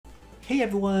Hey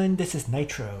everyone, this is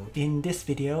Nitro. In this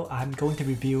video, I'm going to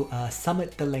review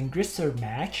Summit the Langrisser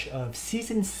match of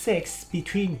Season 6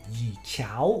 between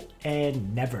YiQiao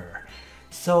and Never.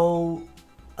 So,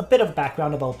 a bit of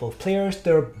background about both players.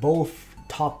 They're both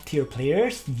top tier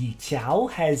players.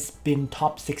 YiQiao has been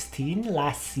top 16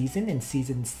 last season in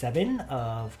Season 7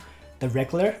 of the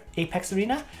regular Apex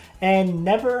Arena, and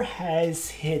Never has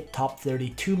hit top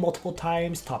 32 multiple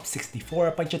times, top 64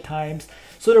 a bunch of times,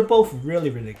 so they're both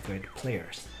really good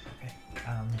players. Okay.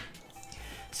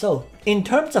 So in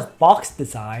terms of box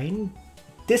design,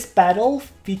 this battle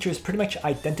features pretty much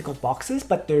identical boxes,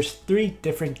 but there's 3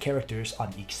 different characters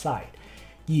on each side.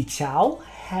 YiQiao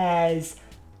has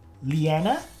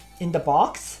Liana in the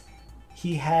box,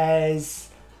 he has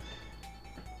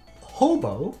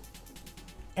Hobo,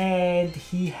 and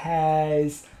he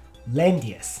has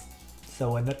Landius.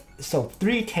 So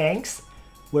 3 tanks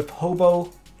with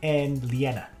Hobo and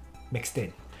Liana mixed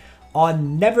in.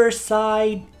 On Never's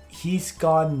side, he's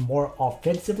gone more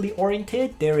offensively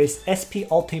oriented. There is SP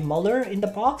Alte Muller in the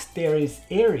box, there is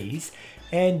Ares,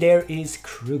 and there is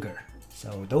Kruger.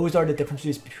 So those are the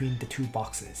differences between the 2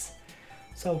 boxes.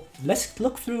 So let's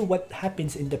look through what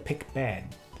happens in the pick ban.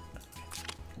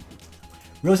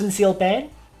 Rosenseal ban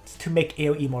to make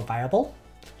AoE more viable,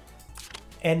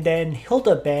 and then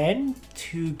Hilda ban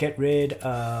to get rid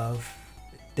of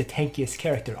the tankiest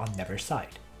character on Never's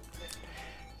side.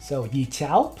 So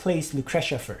YiQiao plays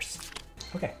Lucretia first.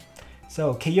 Okay,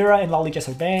 so Keira and Lolijess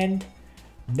are banned.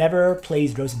 Never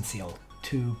plays Rosenseal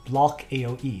to block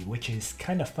AoE, which is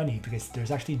kind of funny because there's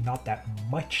actually not that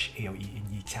much AoE in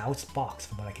YiQiao's box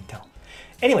from what I can tell.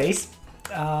 Anyways,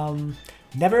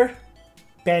 Never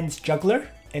bans Juggler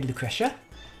and Lucretia.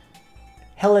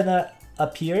 Helena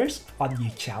appears on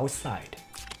YiQiao's side.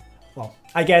 Well,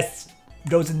 I guess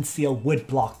Rosenseal would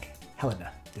block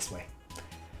Helena this way.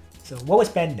 So what was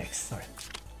banned next? Sorry.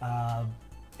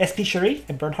 SP Shuri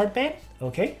and Bernhard banned?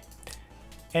 Okay.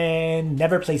 And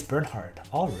Never plays Bernhard.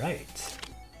 Alright.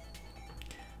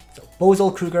 So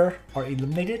Bozel, Kruger are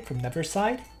eliminated from Never's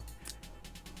side.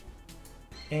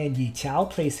 And YiQiao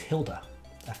plays Hilda.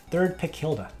 A 3rd pick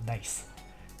Hilda. Nice.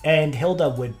 And Hilda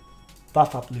would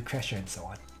buff up Lucretia and so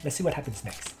on. Let's see what happens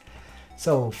next.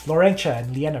 So Florentia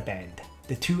and Liana banned,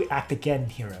 the 2 act again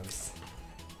heroes.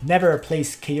 Never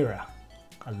plays Keira,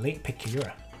 a late pick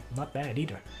Keira, not bad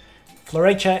either.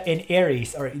 Florentia and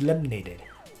Ares are eliminated.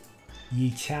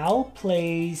 YiQiao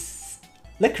plays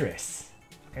Licorice.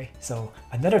 Okay, so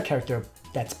another character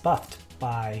that's buffed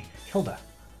by Hilda,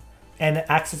 and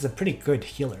acts as a pretty good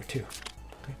healer too.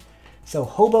 Okay. So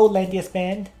Hobo Landius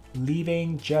banned,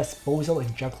 leaving just Bozel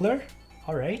and Juggler.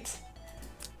 Alright.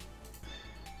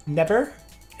 Never,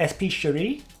 SP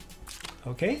Shuri.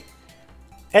 Okay.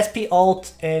 SP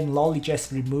Alt and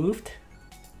Lolijess removed.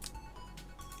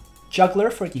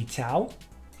 Juggler for YiQiao.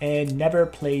 And Never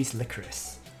plays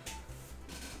Licorice.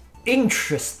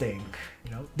 Interesting.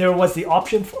 You know, there was the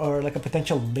option for like a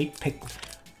potential late pick,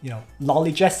 you know,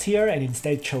 Lolijess here, and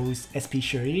instead chose SP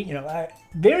Shuri. You know,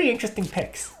 very interesting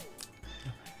picks.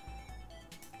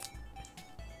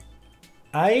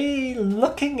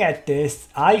 Looking at this,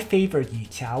 I favor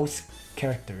YiQiao's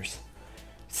characters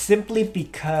simply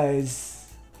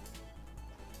because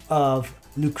of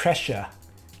Lucretia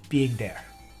being there,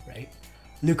 right?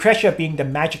 Lucretia being the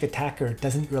magic attacker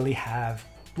doesn't really have,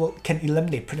 well, can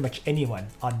eliminate pretty much anyone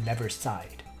on Never's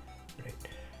side, right?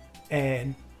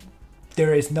 And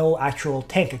there is no actual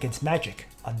tank against magic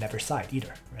on Never's side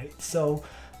either, right? So,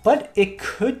 but it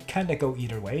could kind of go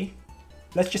either way.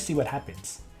 Let's just see what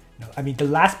happens. I mean, the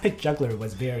last pick Juggler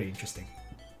was very interesting.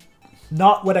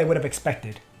 Not what I would have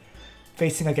expected,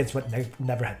 facing against what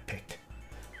Never had picked.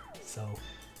 So,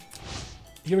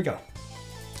 here we go.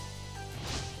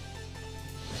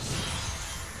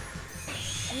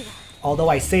 Although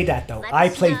I say that though, I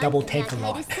play double tank a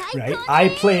lot, right? I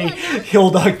play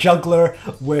Hilda Juggler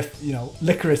with, you know,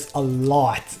 Licorice a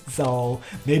lot. So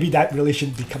maybe that really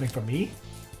shouldn't be coming from me.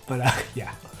 But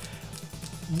yeah.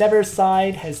 Never's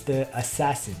side has the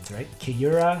assassins, right?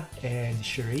 Keira and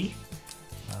Shuri.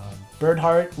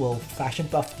 Bernhard will faction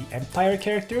buff the Empire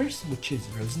characters, which is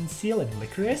Rosenseal and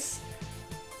Licorice.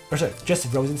 Or sorry,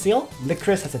 just Rosenseal.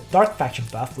 Licorice has a dark faction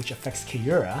buff, which affects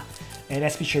Keira, and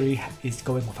SP Shuri is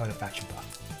going without a faction buff.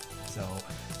 So,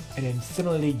 and then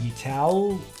similarly,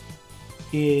 YiQiao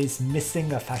is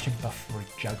missing a faction buff for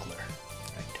Juggler.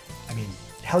 Right? I mean,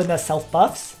 Helena self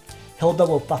buffs. Hilda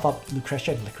will buff up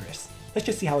Lucretia and Licorice. Let's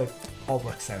just see how it all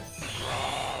works out.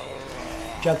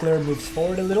 Juggler moves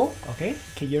forward a little. Okay,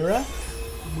 Keira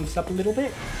moves up a little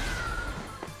bit.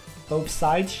 Both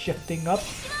sides shifting up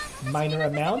minor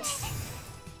amounts.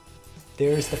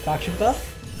 There's the faction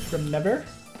buff. from Never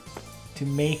to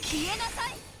make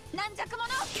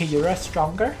Kayura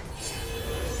stronger.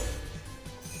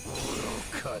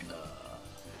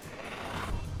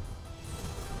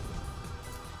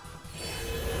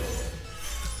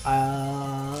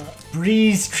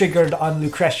 Breeze triggered on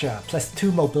Lucretia,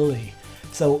 +2 mobility.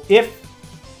 So if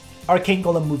Arcane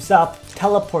Golem moves up,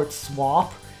 teleport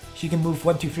swap, she can move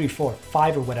 1, 2, 3, 4,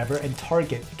 5 or whatever and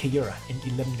target Kayura and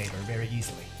eliminate her very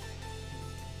easily.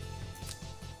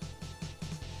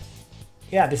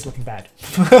 Yeah, this is looking bad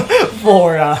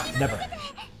for Never,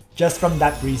 just from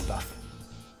that breeze buff.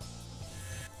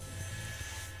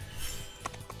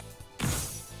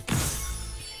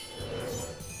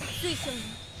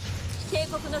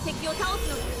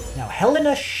 Now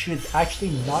Helena should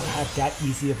actually not have that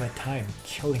easy of a time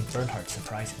killing Bernhard,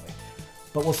 surprisingly.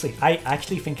 But we'll see. I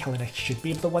actually think Helena should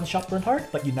be able to one-shot Bernhard,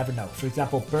 but you never know. For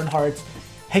example, Bernhard's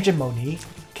Hegemony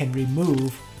can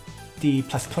remove the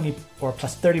 +20 or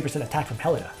 +30% attack from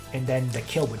Helena, and then the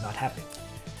kill would not happen.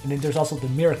 And then there's also the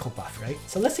Miracle buff, right?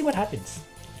 So let's see what happens.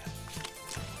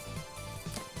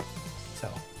 So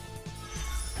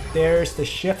there's the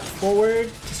shift forward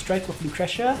to strike with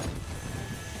Lucretia.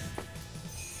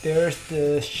 There's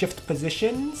the shift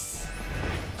positions.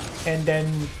 And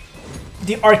then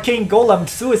the Arcane Golem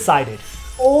suicided.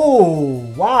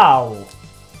 Oh, wow.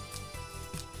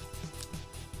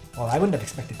 Well, I wouldn't have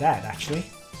expected that, actually.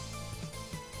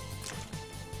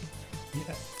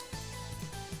 Yeah.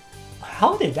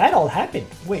 How did that all happen?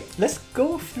 Wait, let's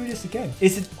go through this again.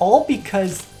 Is it all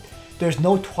because there's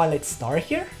no Twilight Star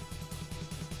here?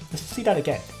 Let's see that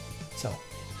again. So,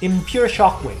 Impure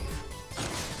Shockwave.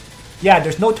 Yeah,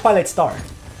 there's no Twilight Star.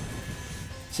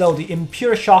 So the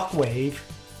Impure Shockwave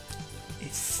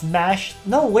is smashed.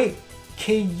 No, wait.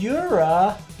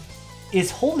 Kayura is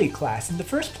Holy Class in the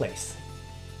first place.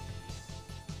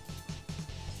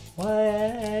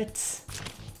 What?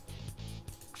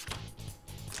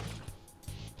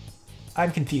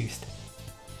 I'm confused.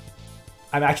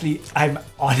 I'm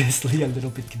honestly a little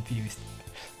bit confused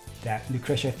that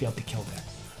Lucretia failed to kill them.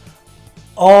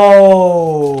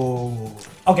 Oh,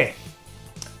 okay.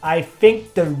 I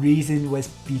think the reason was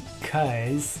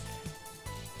because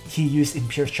he used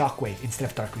Impure Shockwave instead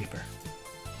of Dark Reaper.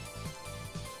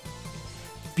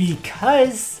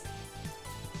 Because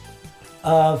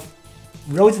of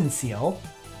Rosenseal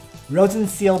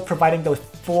providing those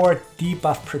 4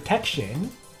 debuff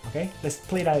protection. Okay, let's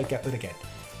play that again.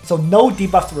 So no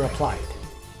debuffs were applied.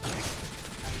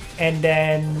 And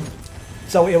then,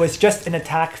 so it was just an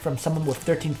attack from someone with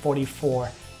 1344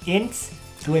 int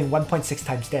doing 1.6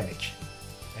 times damage.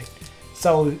 Right?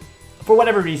 So for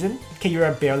whatever reason,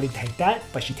 Kayura barely tanked that,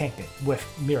 but she tanked it with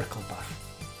Miracle buff.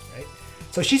 Right?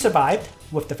 So she survived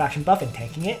with the faction buff and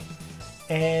tanking it.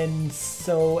 And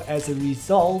so as a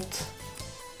result,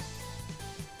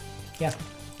 yeah,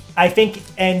 I think,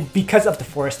 and because of the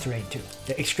forest terrain too,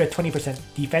 the extra 20%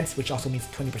 defense, which also means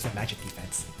 20% magic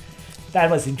defense.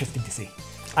 That was interesting to see.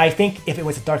 I think if it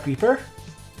was a Dark Reaper,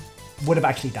 would have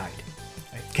actually died.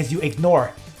 Because right? You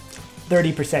ignore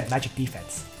 30% magic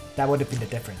defense. That would have been the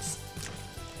difference.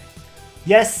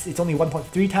 Yes, it's only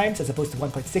 1.3 times as opposed to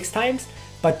 1.6 times,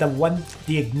 but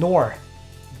the ignore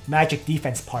magic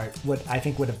defense part I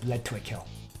think would have led to a kill.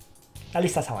 At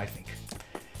least that's how I think.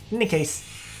 In any case,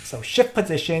 so shift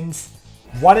positions,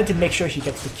 wanted to make sure he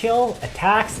gets the kill,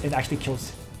 attacks, and actually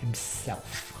kills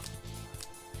himself.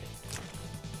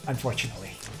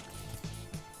 Unfortunately.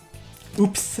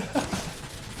 Oops.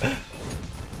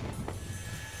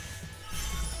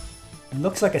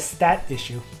 Looks like a stat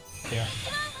issue there.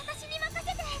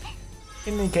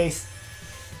 In any case,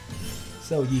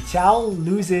 so YiQiao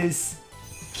loses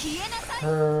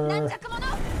her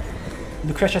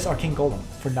Lucretia's Arcane Golem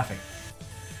for nothing.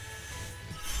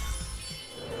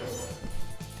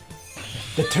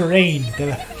 The terrain,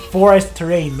 the forest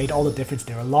terrain made all the difference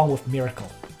there, along with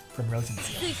Miracle from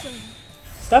Rosenseal.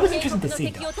 So that was interesting to see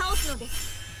though.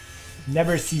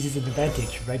 Never seizes an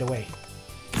advantage right away.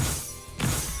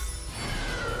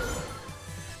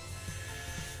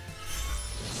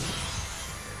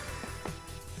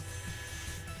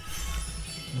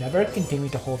 Never continue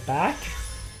to hold back.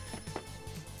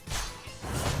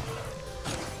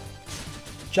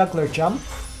 Juggler jump.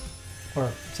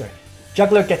 Or, sorry.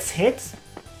 Juggler gets hit.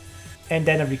 And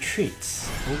then a retreat.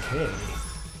 Okay.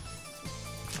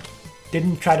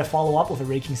 Didn't try to follow up with a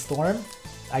Raging Storm.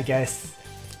 I guess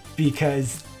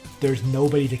because there's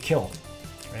nobody to kill.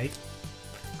 Right?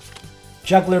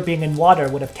 Juggler being in water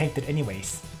would have tanked it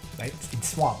anyways. Right? In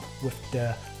Swamp. With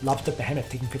the Lobster Behemoth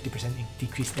taking 50%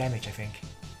 decreased damage, I think.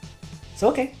 So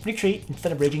okay, retreat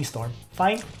instead of Raging Storm.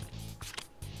 Fine.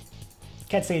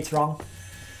 Can't say it's wrong.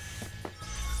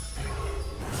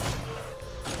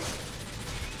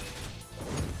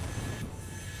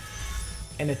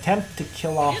 An attempt to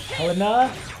kill off Helena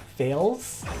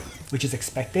fails, which is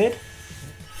expected,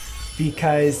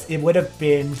 because it would have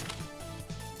been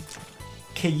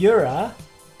Kayura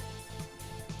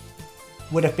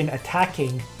would have been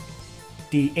attacking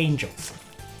the angels,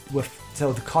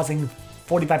 so causing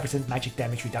 45% magic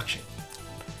damage reduction.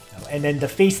 And then the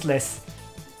Faceless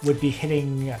would be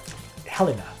hitting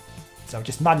Helena, so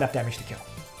just not enough damage to kill.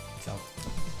 So,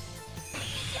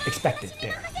 expected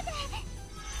there.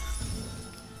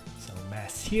 So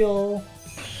mass heal.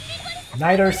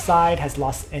 Neither side has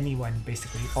lost anyone,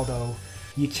 basically, although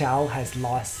YiQiao has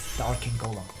lost the Arcane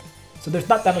Golem. So there's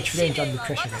not that much range on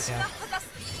Lucretia right now.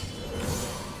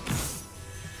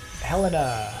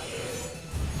 Helena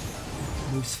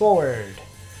moves forward.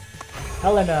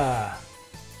 Helena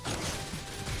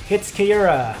hits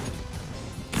Kayura.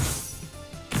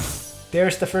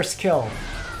 There's the first kill.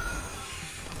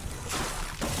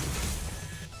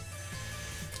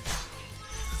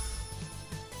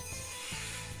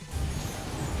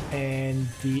 And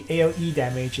the AoE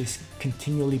damage is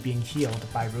continually being healed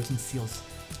by Rosenseal's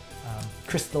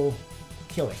crystal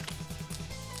healing.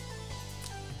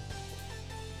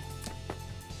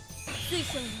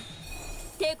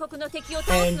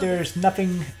 And there's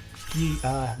nothing you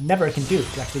never can do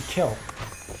to actually kill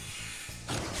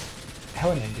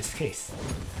Helena in this case.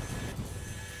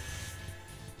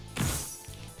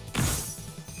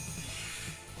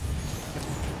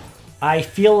 I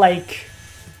feel like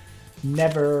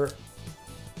never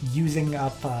using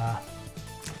up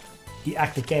the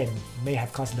act again may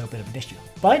have caused a little bit of an issue.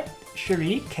 But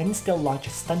Shuri can still launch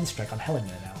a stun strike on Helena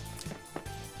now.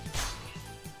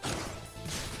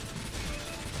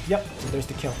 Yep, so there's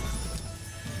the kill.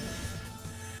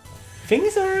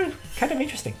 Things are kind of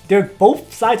interesting.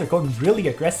 Both sides are going really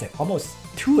aggressive, almost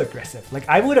too aggressive. Like,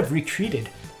 I would have retreated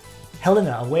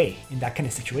Helena away in that kind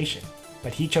of situation,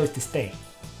 but he chose to stay,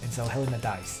 and so Helena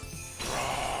dies.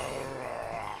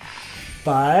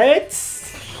 But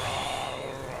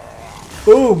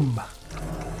boom!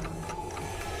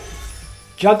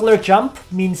 Juggler jump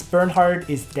means Bernhard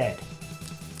is dead.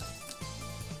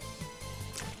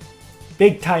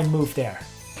 Big time move there.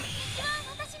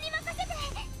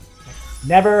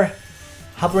 Never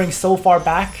hovering so far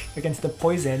back against the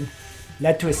poison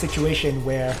led to a situation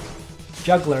where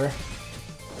Juggler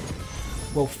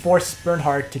will force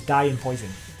Bernhard to die in poison.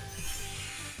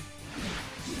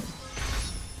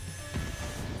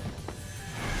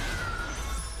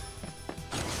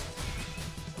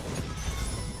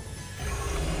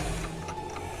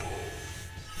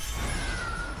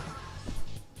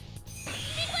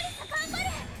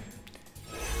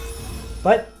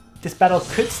 But this battle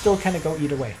could still kind of go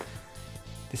either way,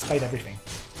 despite everything.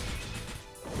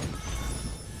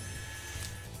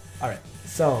 Alright,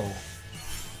 so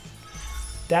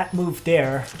that move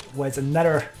there was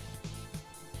another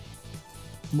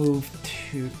move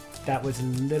that was a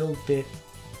little bit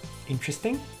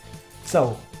interesting.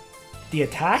 So the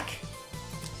attack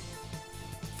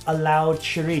allowed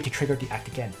Shuri to trigger the act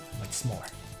again once more,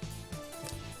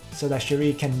 so that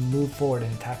Shuri can move forward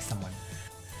and attack someone.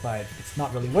 But it's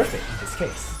not really worth it in this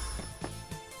case.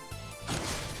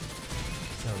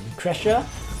 So Lucretia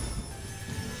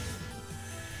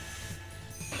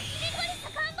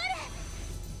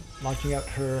launching out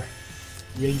her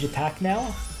range attack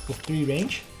now with 3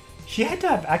 range. She had to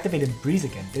have activated Breeze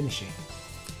again, didn't she?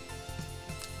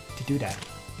 To do that.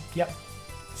 Yep.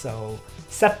 So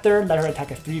Scepter let her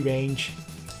attack at 3 range.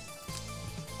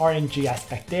 RNG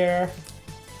aspect there.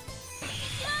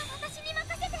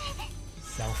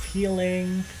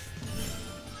 Self-healing.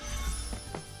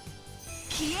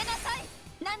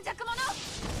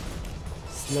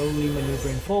 Slowly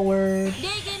maneuvering forward.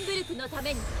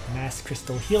 Mass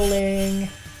crystal healing.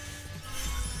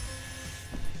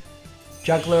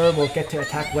 Juggler will get to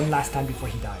attack one last time before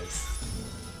he dies.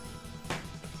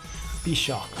 Be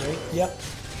shocked, right? Yep.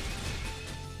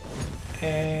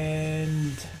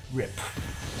 And rip.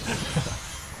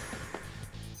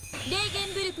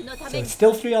 So it's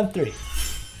still 3-on-3.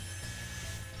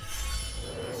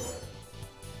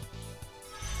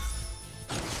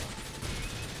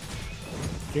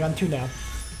 3-on-2 now.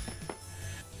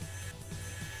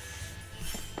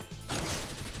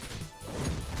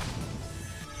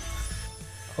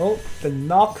 Oh, the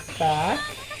knockback.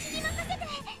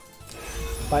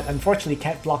 But unfortunately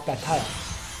can't block that tile.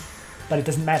 But it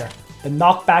doesn't matter. The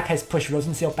knockback has pushed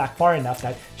Rosenseal back far enough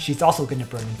that she's also going to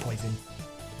burn in poison.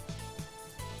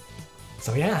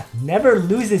 So yeah, never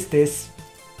loses this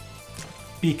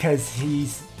because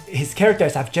his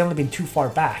characters have generally been too far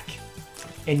back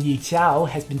And YiQiao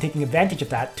has been taking advantage of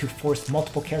that to force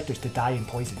multiple characters to die in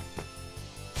poison.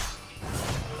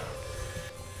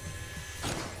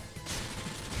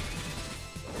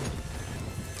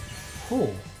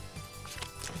 Cool.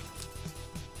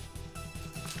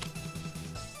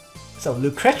 So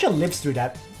Lucretia lives through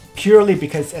that purely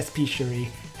because SP Shuri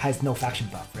has no faction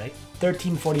buff, right?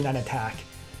 1349 attack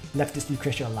left this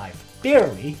Lucretia alive.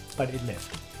 Barely, but it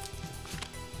lived.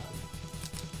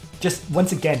 Just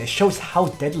once again, it shows how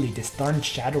deadly this darn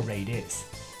Shadow Raid is.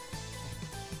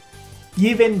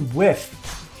 Even with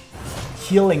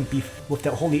healing with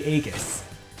the Holy Aegis,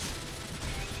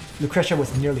 Lucretia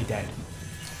was nearly dead.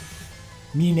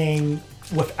 Meaning,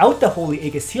 without the Holy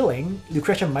Aegis healing,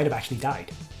 Lucretia might have actually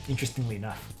died, interestingly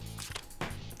enough.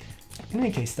 In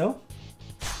any case though,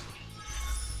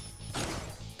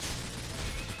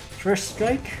 first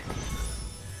strike,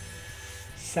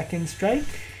 second strike,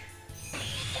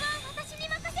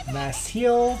 mass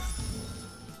heal,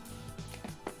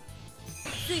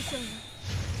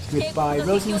 goodbye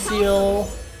Rosen Seal,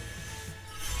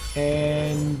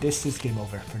 and this is game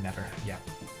over for Never, yeah.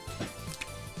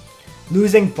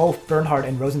 Losing both Bernhard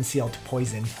and Rosen Seal to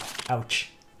poison,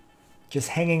 ouch. Just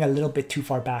hanging a little bit too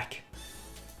far back.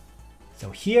 So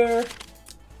here,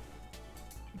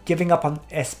 giving up on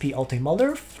SP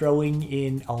Ultimuller, throwing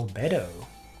in Albedo.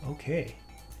 Okay.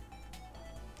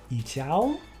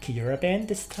 YiQiao, Kiura band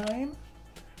this time.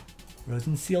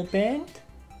 Rosen Seal band.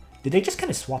 Did they just kind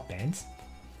of swap bands?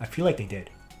 I feel like they did.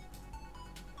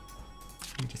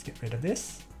 Let me just get rid of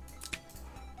this.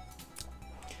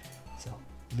 So,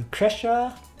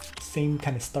 Lucretia, same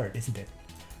kind of start, isn't it?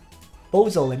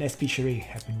 Bozol and SP Shuri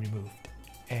have been removed.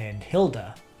 And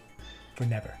Hilda for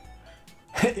Never.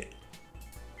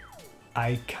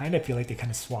 I kind of feel like they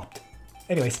kind of swapped.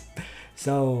 Anyways,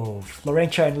 so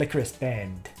Florentia and Licorice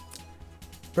band.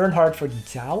 Bernhard for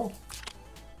YiQiao.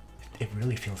 It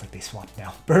really feels like they swapped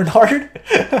now. Bernhard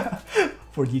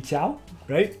for YiQiao,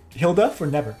 right? Hilda for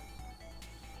Never.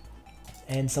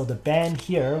 And so the ban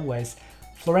here was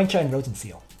Florentia and Rosen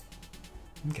Seal.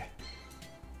 Okay.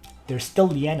 There's still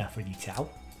Liana for YiQiao.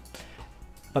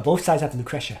 But both sides have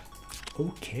Lucretia.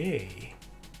 Okay.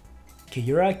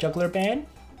 Kiura Juggler ban.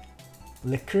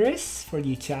 Licorice for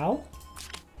YiQiao.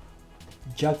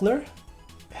 Juggler.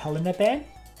 Helena ban.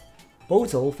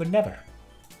 Bozol for Never.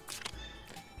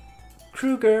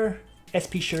 Kruger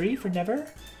SP Shuri for Never.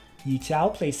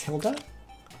 YiQiao plays Hilda.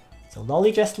 So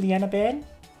Lollygest Liana ban.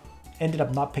 Ended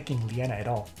up not picking Liana at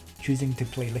all, choosing to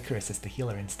play Licorice as the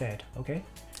healer instead. Okay.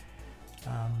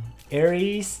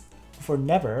 Ares for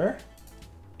Never.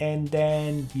 And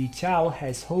then YiQiao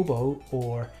has Hobo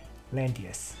or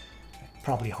Landius.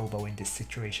 Probably Hobo in this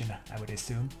situation, I would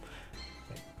assume.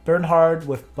 Bernhard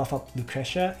with buff up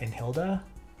Lucretia and Hilda.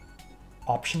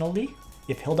 Optionally.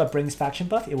 If Hilda brings faction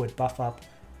buff, it would buff up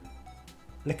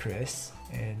Licorice.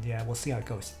 And yeah, we'll see how it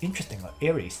goes. Interesting,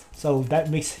 Ares. So that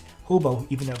makes Hobo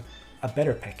even a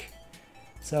better pick.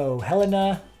 So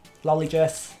Helena,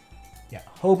 Lollygest, yeah,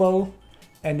 Hobo.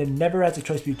 And then Never has a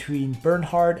choice between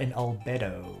Bernhard and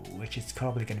Albedo, which is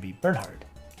probably going to be Bernhard.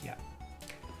 Yeah.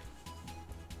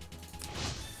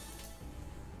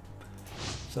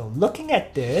 So looking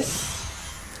at this,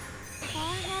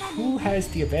 who has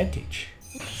the advantage?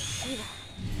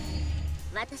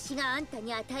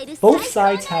 Both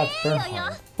sides have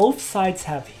Bernhard. Both sides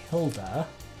have Hilda,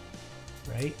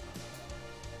 right?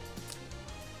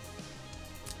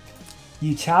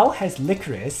 YiQiao has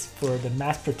Licorice for the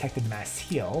mass protected mass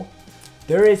heal.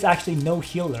 There is actually no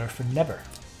healer for Never.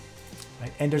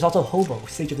 Right? And there's also Hobo,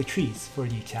 Sage of the Trees for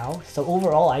YiQiao. So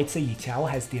overall, I'd say YiQiao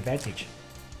has the advantage.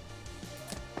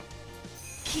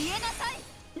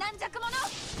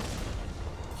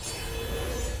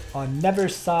 On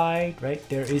Never's side, right,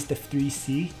 there is the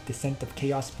 3C, Descent of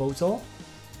Chaos Bozol.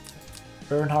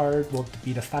 Bernhard will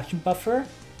be the faction buffer.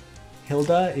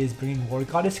 Hilda is bringing War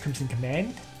Goddess, Crimson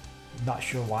Command. Not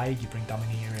sure why you bring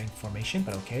Domineering Formation,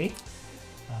 but okay.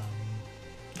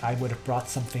 I would have brought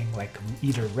something like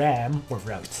either Ram or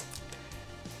Route.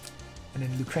 And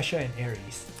then Lucretia and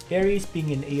Ares. Ares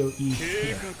being an AoE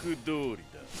here.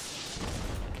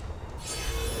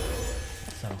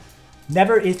 So,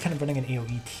 Never is kind of running an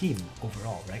AoE team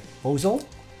overall, right? Bozol,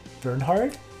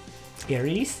 Bernhard,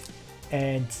 Ares,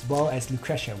 and as well as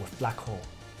Lucretia with Black Hole.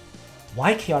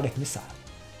 Why Chaotic Missile?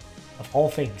 Of all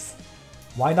things.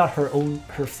 Why not her own,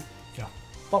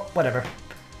 well, whatever.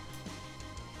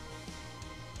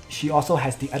 She also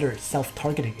has the other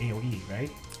self-targeting AoE,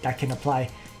 right? That can apply,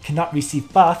 cannot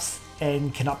receive buffs,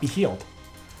 and cannot be healed.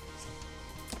 So,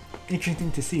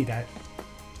 interesting to see that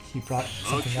he brought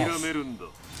something else.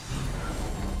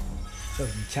 So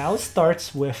YiQiao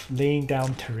starts with laying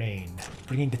down terrain,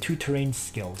 bringing the 2 terrain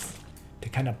skills to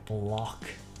kind of block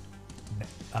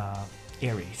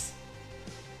Ares.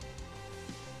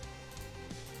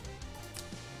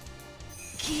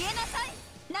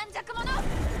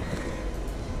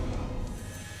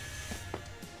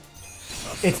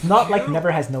 It's not like Never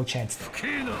has no chance though.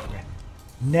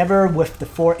 Never with the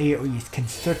 4 AoEs can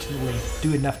certainly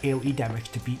do enough AoE damage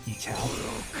to beat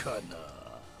YiQiao.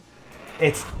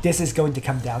 This is going to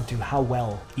come down to how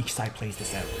well each side plays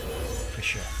this out, for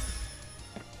sure.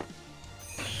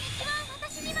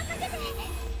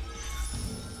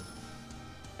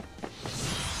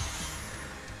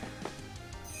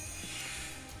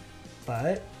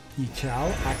 But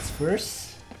YiQiao acts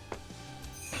first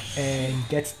and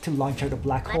gets to launch out a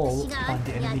black hole on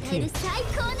the enemy team.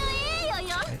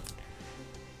 Right.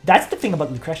 That's the thing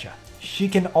about Lucretia. She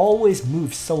can always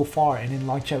move so far and then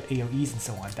launch out AoEs and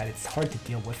so on that it's hard to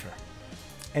deal with her.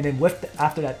 And then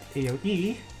after that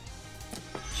AoE,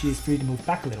 she is free to move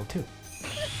back a little too.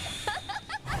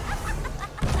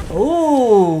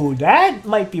 Oh, that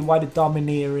might be why the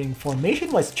domineering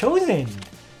formation was chosen.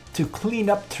 To clean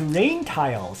up terrain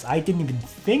tiles. I didn't even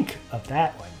think of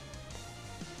that one.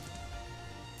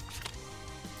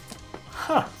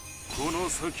 Huh.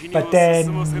 But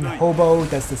then Hobo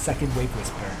does the second Wave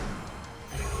Whisper,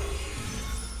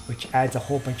 which adds a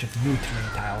whole bunch of new terrain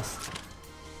tiles.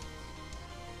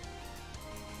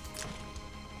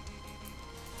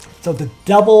 So the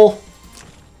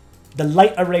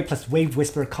Light Array plus Wave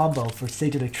Whisper combo for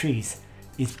Sage of the Trees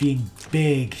is being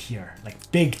big here, like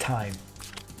big time.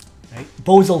 Right?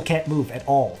 Bozel can't move at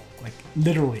all, like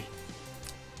literally.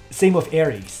 Same with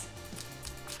Ares.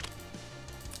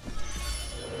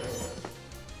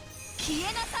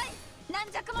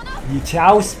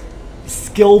 YiQiao's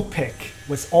skill pick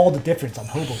was all the difference on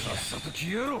Hobo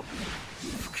here.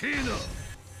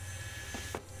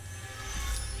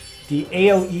 The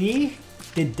AoE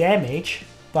did damage,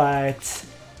 but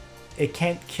it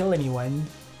can't kill anyone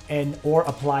or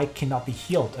apply cannot be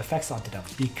healed effects onto them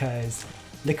because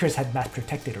Lickers had mass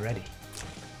protected already.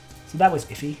 So that was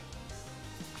iffy,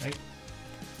 right?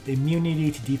 The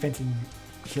immunity to defense and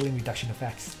healing reduction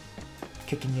effects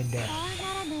kicking in there.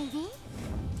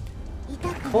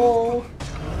 Black hole.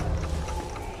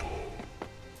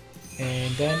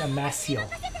 And then a mass heal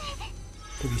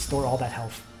to restore all that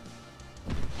health.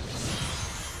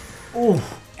 Ooh,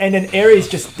 and then Ares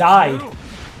just died.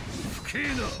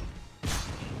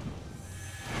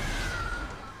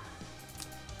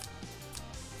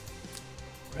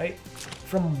 Right?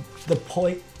 From the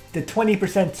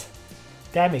 20%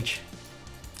 damage.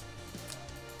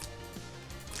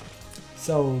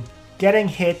 So getting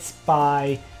hit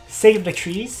by Save the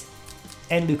Trees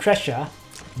and Lucretia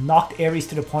knocked Ares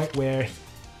to the point where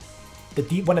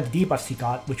one of the debuffs he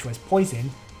got, which was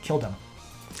poison, killed him.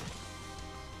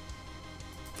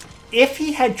 If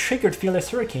he had triggered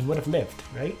Fearless Hurricane, would have lived,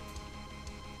 right?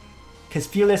 Because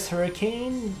Fearless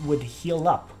Hurricane would heal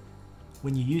up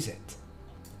when you use it.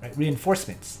 Right?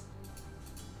 Reinforcements.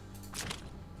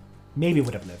 Maybe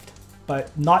would have lived.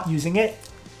 But not using it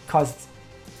caused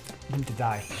him to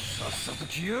die.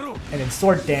 And then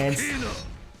Sword Dance,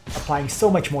 applying so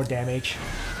much more damage.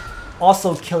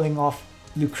 Also killing off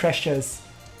Lucretia's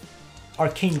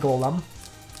Arcane Golem.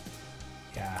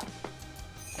 Yeah.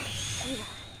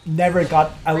 Never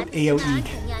got out AoE'd.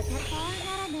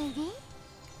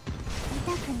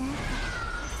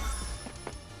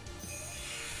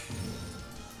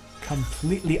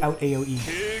 Completely out AoE.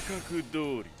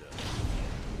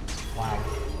 Wow.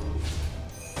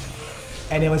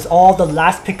 And it was all the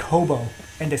last pick Hobo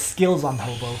and the skills on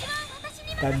Hobo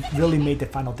that really made the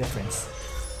final difference.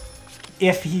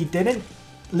 If he didn't,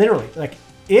 literally, like,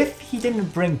 if he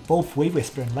didn't bring both Wave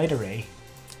Whisper and Light Array,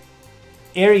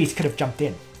 Ares could have jumped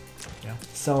in. You know?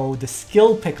 So the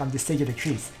skill pick on the Sage of the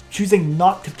Trees, choosing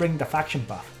not to bring the faction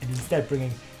buff and instead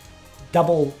bringing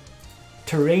double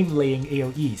terrain laying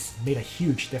AoEs made a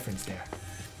huge difference there.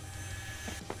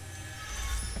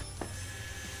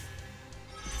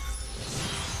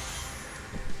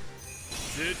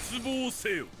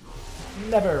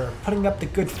 Never putting up the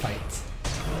good fight.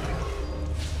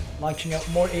 Launching out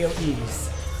more AoEs.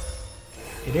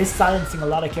 It is silencing a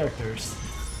lot of characters,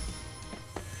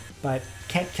 but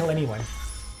can't kill anyone.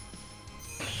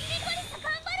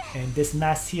 And this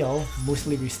mass heal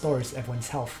mostly restores everyone's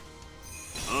health.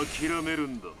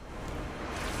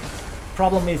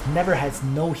 Problem is, Never has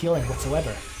no healing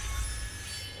whatsoever.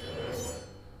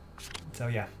 So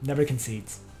yeah, Never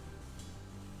concedes.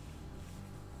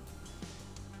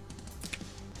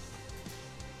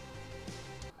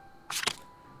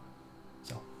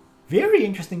 very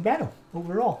interesting battle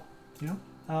overall. You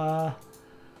know,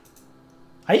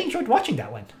 I enjoyed watching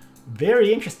that one.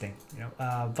 Very interesting. You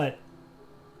know, but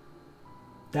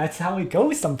that's how it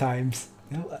goes sometimes.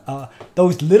 You know,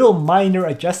 those little minor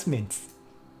adjustments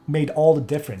made all the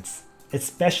difference,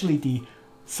 especially the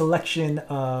selection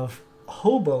of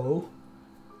Hobo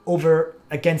over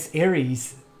against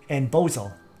Ares and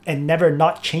Bozo, and never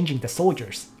not changing the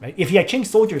soldiers. Right? If you had changed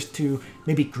soldiers to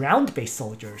maybe ground-based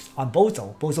soldiers on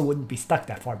Bozo, Bozo wouldn't be stuck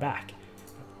that far back.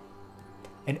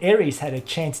 And Ares had a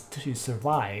chance to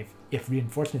survive if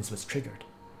reinforcements was triggered.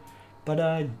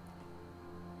 But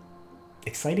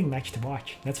exciting match to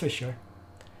watch, that's for sure.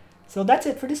 So that's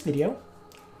it for this video.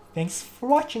 Thanks for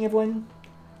watching, everyone.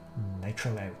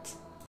 Nitro out.